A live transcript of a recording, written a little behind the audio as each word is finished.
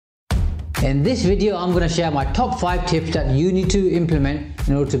In this video, I'm going to share my top 5 tips that you need to implement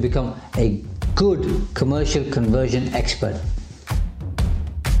in order to become a good commercial conversion expert.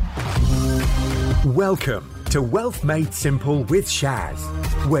 Welcome to Wealth Made Simple with Shaz,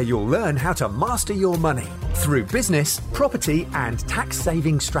 where you'll learn how to master your money through business, property, and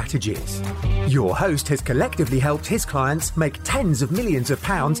tax-saving strategies. Your host has collectively helped his clients make tens of millions of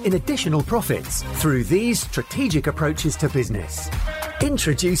pounds in additional profits through these strategic approaches to business.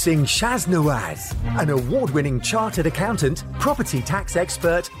 Introducing Shaz Nawaz, an award-winning chartered accountant, property tax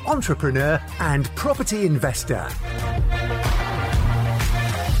expert, entrepreneur, and property investor.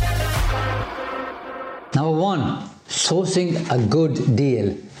 Number 1, sourcing a good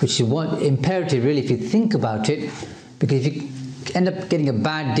deal, which is what imperative really if you think about it, because if you end up getting a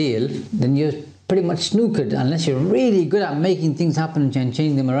bad deal, then you're pretty much snookered unless you're really good at making things happen and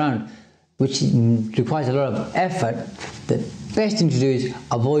changing them around, which requires a lot of effort. The best thing to do is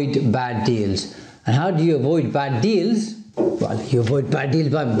avoid bad deals. And how do you avoid bad deals? Well, you avoid bad deals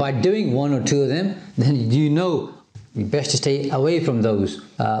by doing one or two of them. Then you know it's best to stay away from those.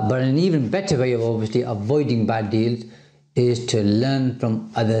 But an even better way of obviously avoiding bad deals is to learn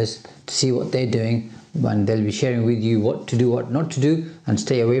from others, to see what they're doing, and they'll be sharing with you what to do, what not to do, and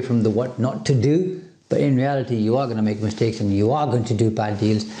stay away from the what not to do. But in reality, you are going to make mistakes and you are going to do bad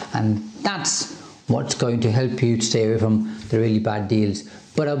deals, and that's what's going to help you to stay away from the really bad deals.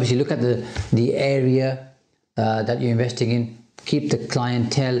 But obviously look at the area that you're investing in. Keep the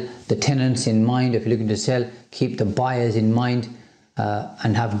clientele, the tenants in mind. If you're looking to sell, keep the buyers in mind,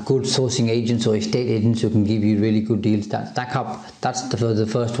 and have good sourcing agents or estate agents who can give you really good deals that stack up. That's the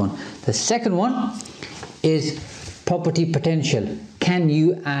first one. The second one is property potential. Can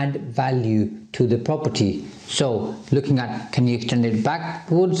you add value to the property? So looking at, can you extend it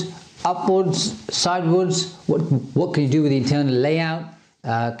backwards, upwards, sidewards? What can you do with the internal layout?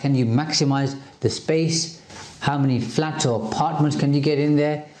 Can you maximize the space? How many flats or apartments can you get in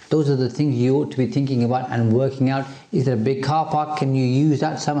there? Those are the things you ought to be thinking about and working out. Is there a big car park? Can you use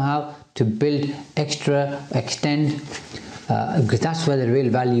that somehow to build extra, extend? Because that's where the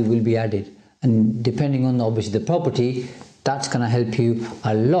real value will be added. And depending on obviously the property, that's going to help you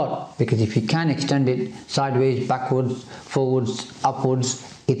a lot, because if you can extend it sideways, backwards, forwards, upwards,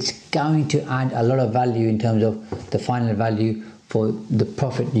 it's going to add a lot of value in terms of the final value for the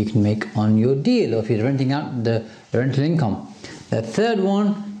profit you can make on your deal, or if you're renting out the rental income. The third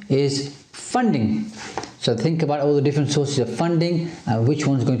one is funding. So think about all the different sources of funding and which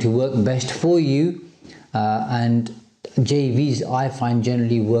one's going to work best for you. And JVs, I find,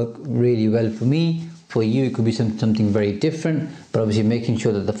 generally work really well for me. For you, it could be something very different, but obviously making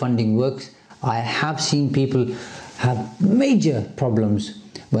sure that the funding works. I have seen people have major problems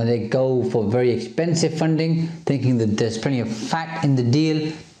when they go for very expensive funding, thinking that there's plenty of fat in the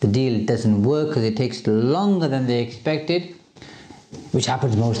deal doesn't work because it takes longer than they expected, which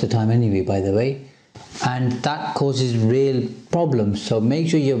happens most of the time anyway, by the way, and that causes real problems. So make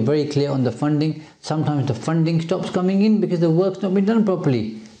sure you're very clear on the funding. Sometimes the funding stops coming in because the work's not been done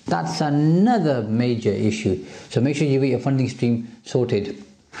properly. That's another major issue. So make sure you get your funding stream sorted.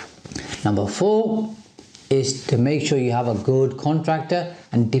 Number 4 is to make sure you have a good contractor,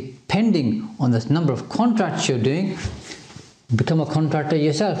 and depending on the number of contracts you're doing, become a contractor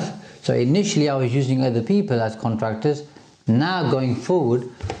yourself. So initially I was using other people as contractors. Now going forward,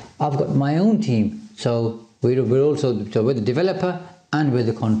 I've got my own team. So we're the developer and we're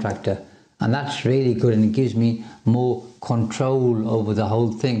the contractor, and that's really good, and it gives me more control over the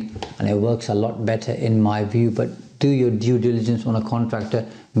whole thing, and it works a lot better in my view. But do your due diligence on a contractor.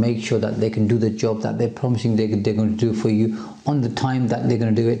 Make sure that they can do the job that they're promising they're going to do for you on the time that they're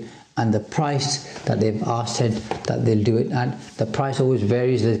going to do it, and the price that they've said that they'll do it at. The price always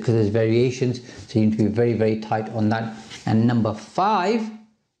varies because there's variations, so you need to be very, very tight on that. And number 5,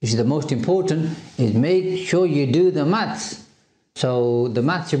 which is the most important, is make sure you do the maths. So the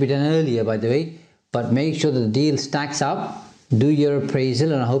maths should be done earlier, by the way, but make sure the deal stacks up. Do your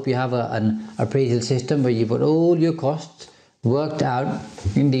appraisal, and I hope you have an appraisal system where you put all your costs worked out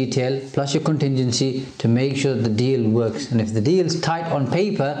in detail, plus your contingency, to make sure the deal works. And if the deal's tight on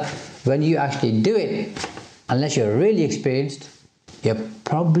paper, when you actually do it, unless you're really experienced, you're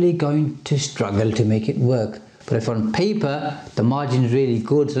probably going to struggle to make it work. But if on paper the margin is really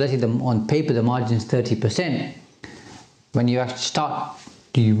good, so let's say on paper the margin is 30%, when you actually start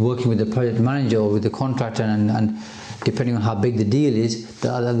working with the project manager or with the contractor, and depending on how big the deal is,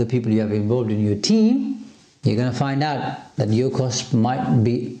 the other people you have involved in your team, you're going to find out that your costs might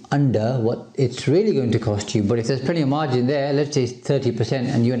be under what it's really going to cost you. But if there's plenty of margin there, let's say it's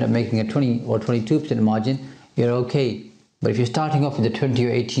 30%, and you end up making a 20 or 22% margin, you're okay. But if you're starting off with a 20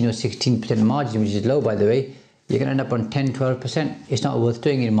 or 18 or 16% margin, which is low, by the way, you're going to end up on 10, 12%. It's not worth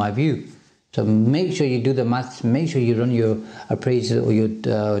doing, in my view. So make sure you do the maths, make sure you run your appraisal or your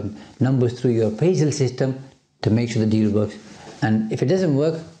numbers through your appraisal system to make sure the deal works. And if it doesn't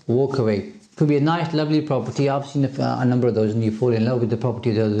work, walk away. It could be a nice, lovely property. I've seen a number of those, and you fall in love with the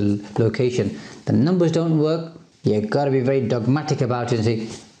property or the location. The numbers don't work. You've got to be very dogmatic about it and say,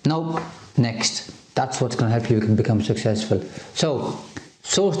 nope, next. That's what's going to help you become successful. So,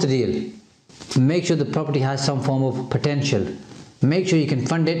 source the deal. Make sure the property has some form of potential. Make sure you can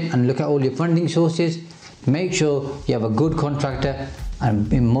fund it and look at all your funding sources. Make sure you have a good contractor,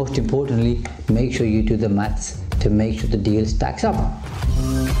 and most importantly, make sure you do the maths to make sure the deal stacks up.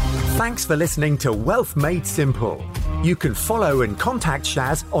 Thanks for listening to Wealth Made Simple. You can follow and contact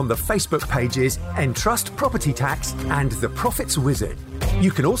Shaz on the Facebook pages Entrust Property Tax and The Profits Wizard.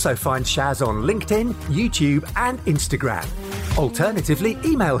 You can also find Shaz on LinkedIn, YouTube and Instagram. Alternatively,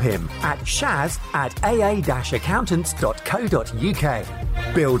 email him at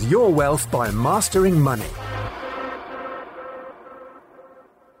shaz@aa-accountants.co.uk. Build your wealth by mastering money.